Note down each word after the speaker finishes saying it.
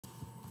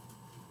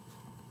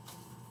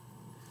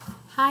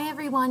Hi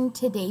everyone,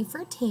 today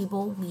for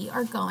table we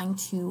are going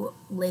to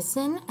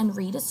listen and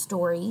read a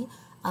story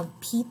of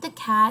Pete the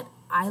Cat,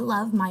 I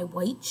Love My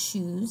White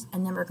Shoes,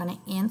 and then we're going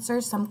to answer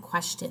some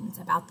questions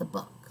about the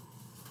book.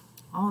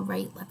 All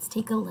right, let's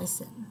take a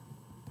listen.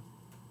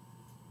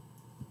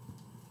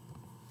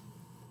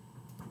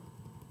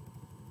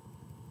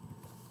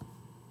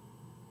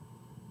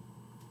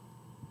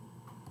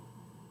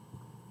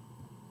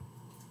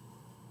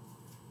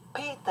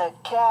 Pete the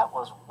Cat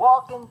was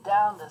walking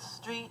down the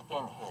street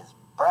in his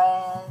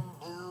brand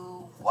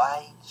new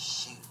white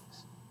shoes.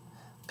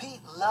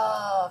 Pete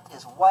loved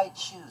his white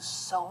shoes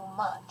so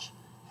much,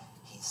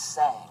 he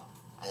sang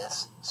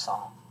this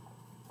song.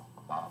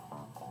 I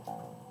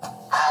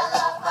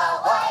love my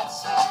white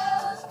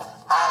shoes,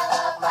 I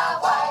love my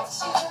white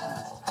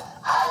shoes,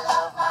 I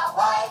love my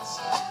white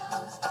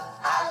shoes,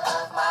 I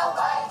love my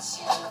white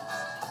shoes,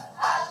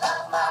 I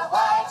love my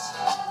white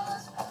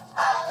shoes,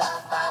 I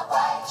love my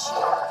white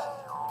shoes.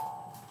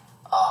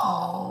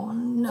 Oh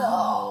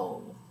no!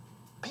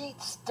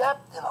 Pete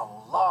stepped in a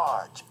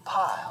large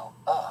pile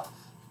of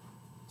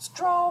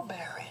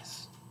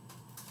strawberries.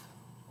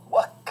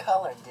 What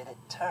color did it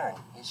turn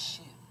his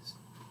shoes?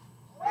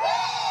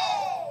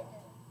 Red!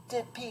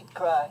 Did Pete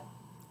cry?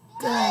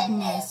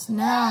 Goodness,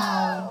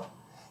 no!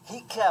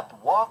 He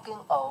kept walking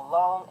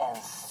along and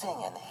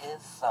singing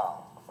his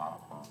song.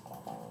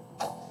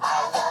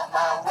 I love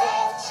my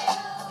red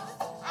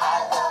shoes,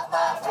 I love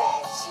my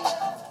red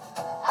shoes,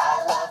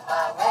 I love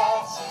my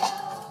red shoes,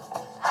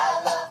 I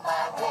love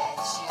my red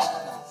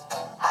shoes,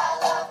 I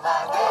love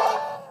my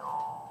red.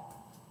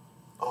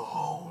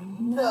 Oh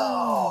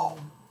no!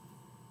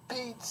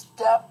 Pete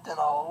stepped in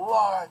a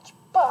large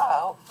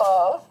pile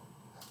of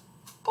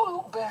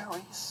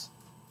blueberries.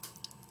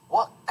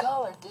 What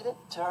color did it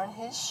turn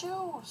his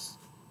shoes?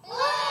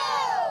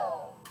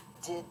 Blue!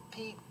 Did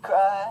Pete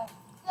cry?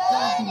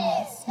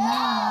 Goodness,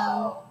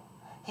 no!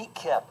 He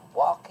kept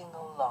walking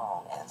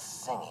along and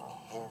singing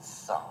his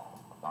song.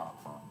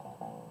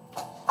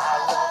 I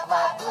love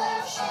my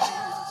blue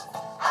shoes,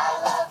 I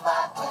love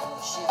my blue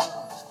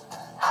shoes,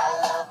 I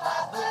love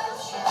my blue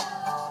shoes,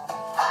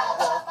 I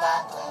love my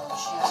blue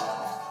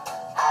shoes,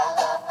 I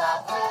love my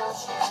blue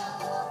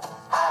shoes,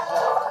 I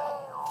love.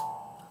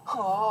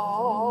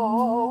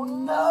 Oh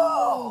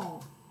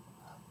no!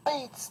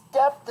 Pete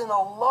stepped in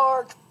a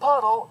large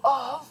puddle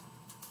of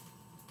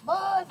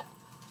mud.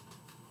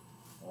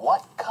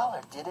 What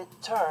color did it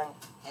turn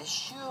his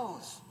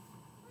shoes?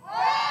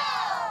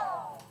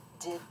 Brown!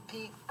 Did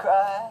Pete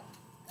cry?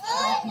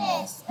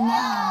 Goodness,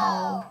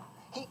 no!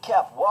 He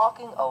kept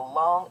walking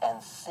along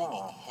and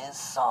singing his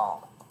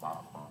song.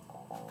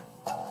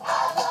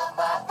 I love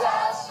my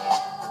brown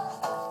shoes,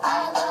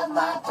 I love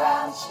my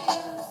brown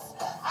shoes,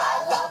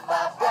 I love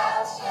my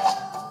brown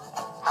shoes,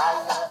 I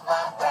love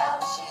my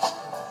brown shoes,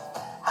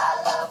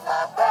 I love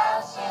my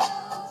brown shoes,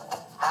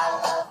 I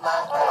love my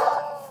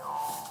brown.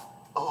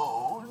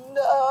 Oh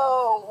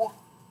no!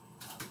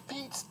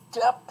 Pete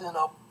stepped in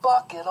a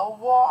bucket of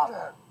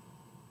water,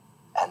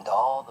 and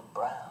all the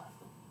brown,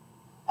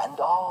 and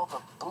all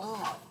the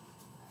blue,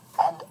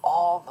 and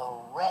all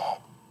the red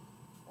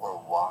were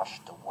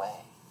washed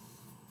away.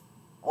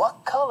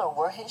 What color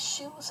were his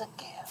shoes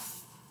again?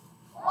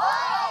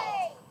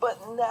 White! But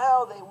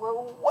now they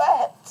were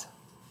wet.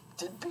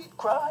 Did Pete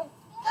cry?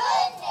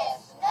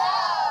 Goodness,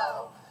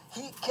 no!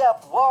 He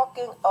kept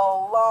walking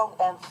along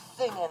and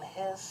singing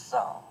his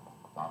song.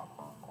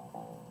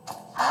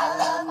 I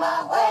love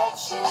my red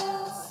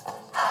shoes,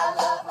 I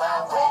love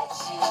my red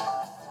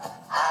shoes,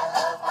 I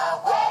love my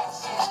red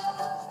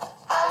shoes,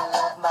 I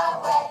love my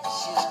red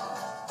shoes,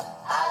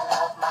 I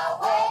love my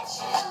red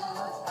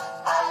shoes,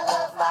 I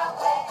love my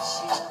red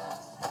shoes,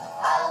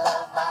 I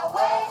love my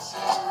red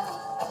shoes,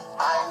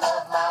 I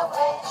love my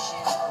red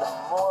shoes. The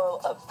moral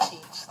of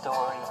Pete's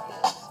story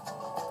is,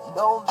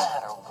 no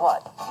matter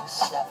what you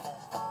step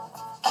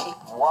in, keep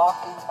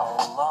walking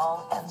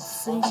along and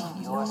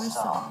singing your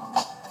song,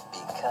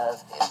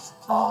 because it's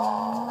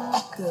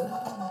all good.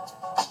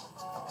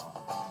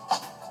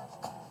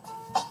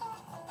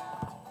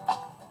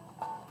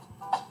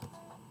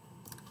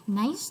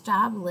 Nice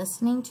job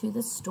listening to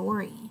the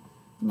story.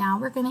 Now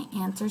we're going to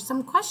answer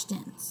some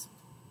questions.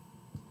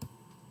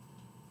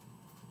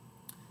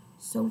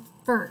 So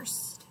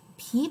first,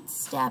 Pete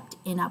stepped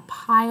in a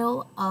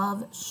pile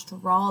of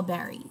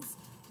strawberries.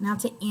 Now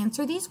to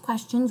answer these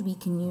questions, we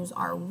can use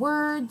our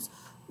words,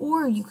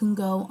 or you can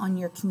go on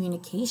your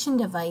communication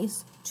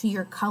device to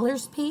your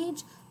colors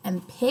page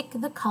and pick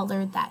the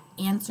color that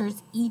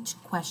answers each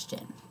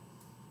question.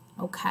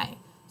 Okay,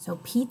 so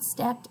Pete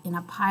stepped in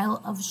a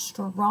pile of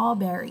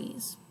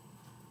strawberries.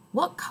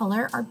 What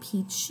color are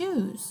Pete's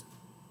shoes?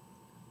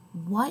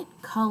 What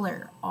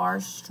color are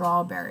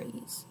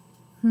strawberries?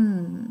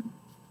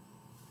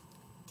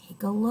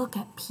 Take a look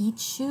at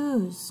Pete's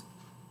shoes.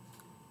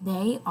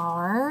 They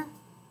are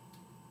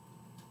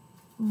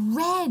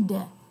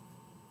red.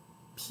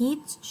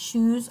 Pete's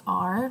shoes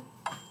are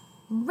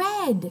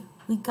red.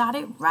 We got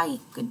it right.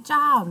 Good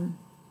job.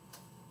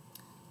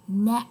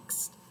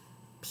 Next,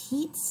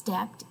 Pete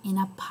stepped in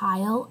a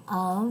pile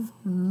of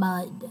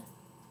mud.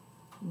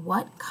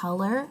 What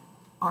color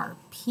are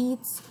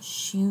Pete's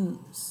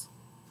shoes?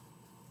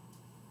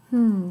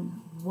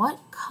 What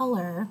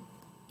color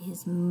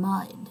is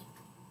mud?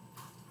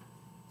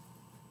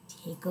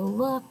 Take a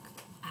look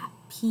at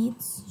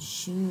Pete's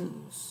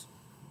shoes.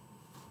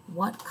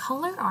 What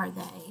color are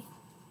they?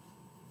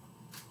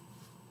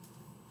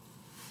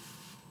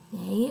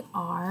 They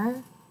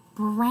are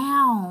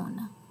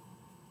brown.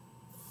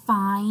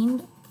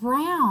 Find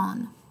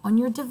brown on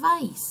your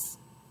device.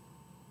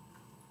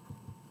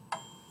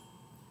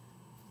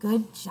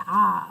 Good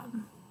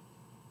job.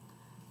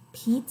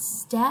 Pete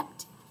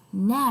stepped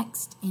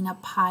next in a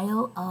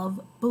pile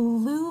of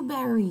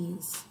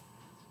blueberries.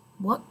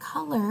 What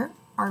color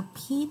are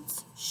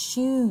Pete's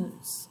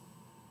shoes?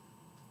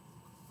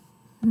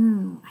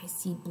 I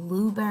see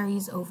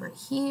blueberries over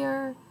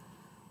here.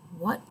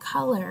 What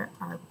color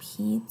are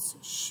Pete's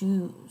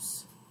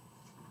shoes?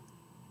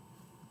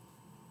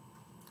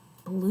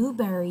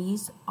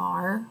 Blueberries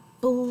are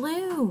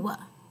blue.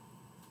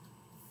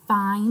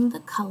 Find the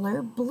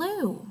color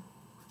blue.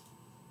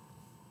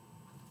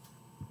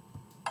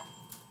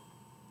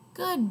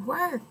 Good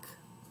work.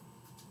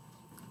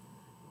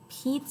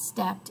 Pete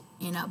stepped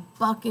in a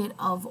bucket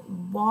of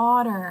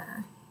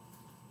water.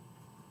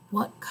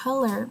 What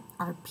color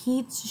are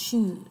Pete's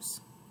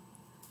shoes?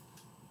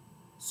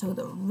 So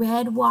the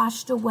red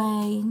washed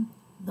away,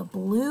 the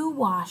blue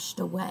washed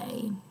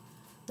away,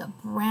 the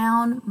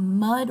brown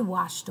mud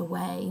washed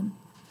away.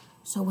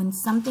 So when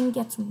something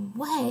gets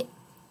wet,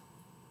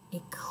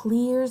 it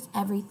clears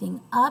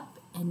everything up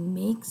and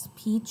makes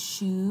Pete's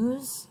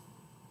shoes,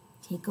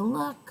 take a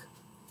look,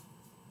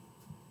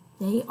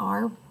 they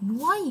are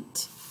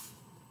white.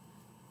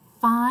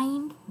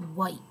 Find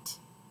white.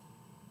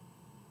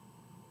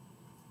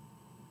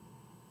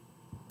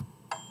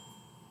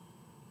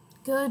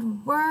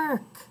 Good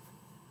work.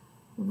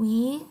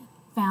 We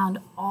found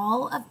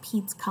all of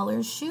Pete's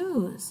color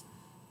shoes.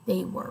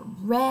 They were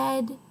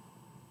red,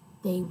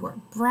 they were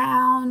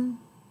brown,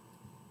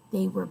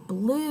 they were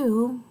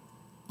blue,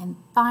 and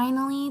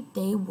finally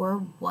they were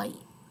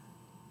white.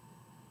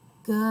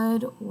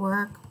 Good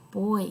work,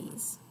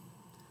 boys.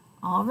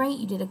 All right,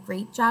 you did a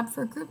great job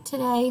for group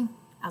today.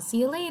 I'll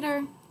see you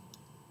later.